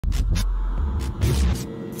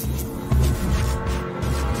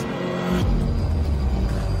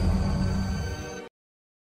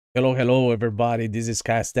Hello everybody, this is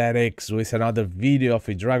Castatics with another video of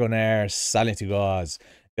Dragonheir Silent Gods.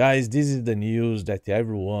 Guys, this is the news that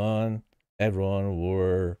everyone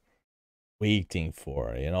were waiting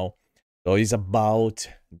for. So it's about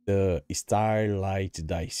the Starlight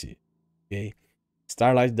Dice, okay?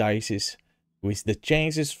 Starlight Dice with the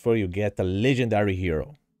chances for you get a legendary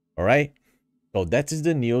hero, all right? So that is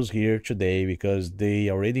the news here today because they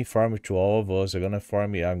already informed to all of us. They're gonna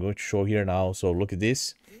inform me. I'm going to show here now. So look at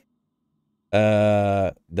this.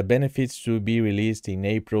 The benefits to be released in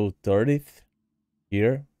April 30th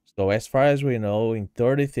here. So as far as we know, in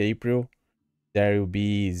 30th April, there will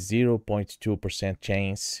be 0.2%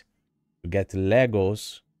 chance to get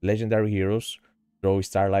LEGOS, Legendary Heroes, through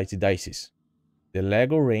Starlight Dices. The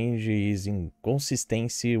LEGO range is in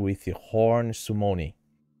consistency with the Horn Summoning.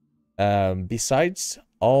 Besides,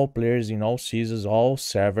 all players in all seasons, all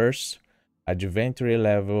servers, adventure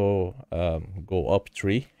level go up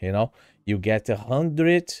 3, you get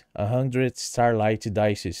 100 Starlight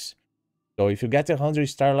dices. So if you get 100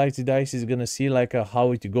 Starlight dice, it's gonna see like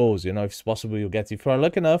how it goes. If it's possible, you get, if you are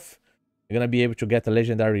lucky enough, you're gonna be able to get a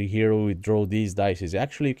legendary hero with draw these dices.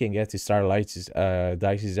 Actually, you can get Starlight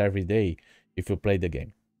dices every day if you play the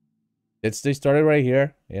game. That's the story right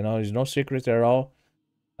here. There's no secret at all.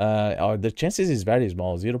 The chances is very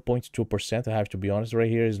small, 0.2%. I have to be honest, right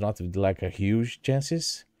here is not like a huge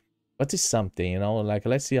chances, but it's something, like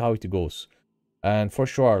let's see how it goes. And for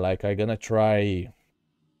sure, like I'm gonna try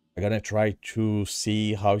to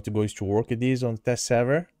see how it goes to work with this on test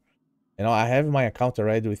server. I have my account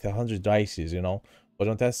already with 100 dices, but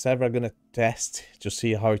on test server I'm gonna test to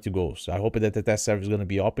see how it goes. I hope that the test server is gonna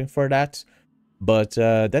be open for that. But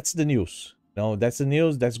that's the news. That's the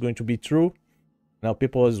news. That's going to be true. Now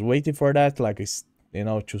people is waiting for that, like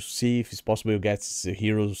to see if it's possible to get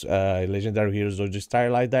heroes, legendary heroes, or just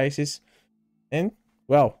Starlight dices. And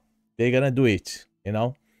well, they're gonna do it.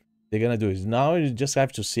 They're gonna do it. Now you just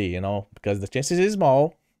have to see, because the chances is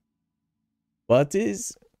small, but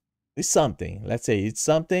it's something. Let's say it's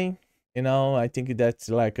something. I think that's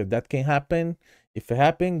like that can happen. If it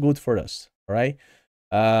happen, good for us. All right.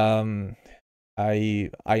 Um,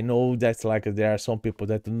 I know that like there are some people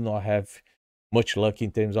that do not have much luck in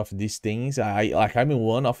terms of these things. I'm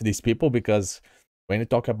one of these people because when you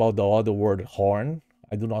talk about the other word horn,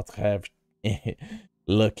 I do not have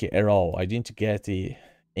luck at all. I didn't get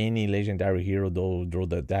any legendary hero though draw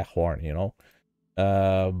that horn.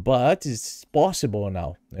 But it's possible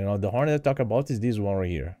now. The horn that I talk about is this one right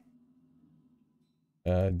here.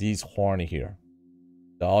 This horn here,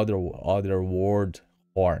 the other word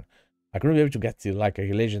horn. I couldn't be able to get to like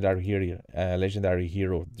a legendary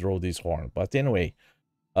hero draw this horn. But anyway,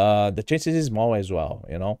 the chances is small as well.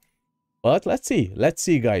 But let's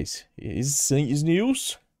see, guys. Is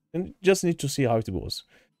news, and just need to see how it goes.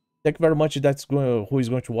 Thank you very much. Who is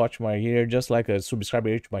going to watch my here. Just like a subscriber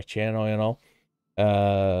here to my channel.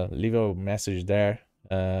 Leave a message there.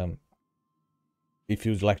 If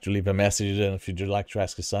you'd like to leave a message and if you'd like to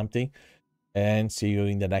ask something, and see you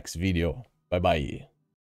in the next video. Bye bye.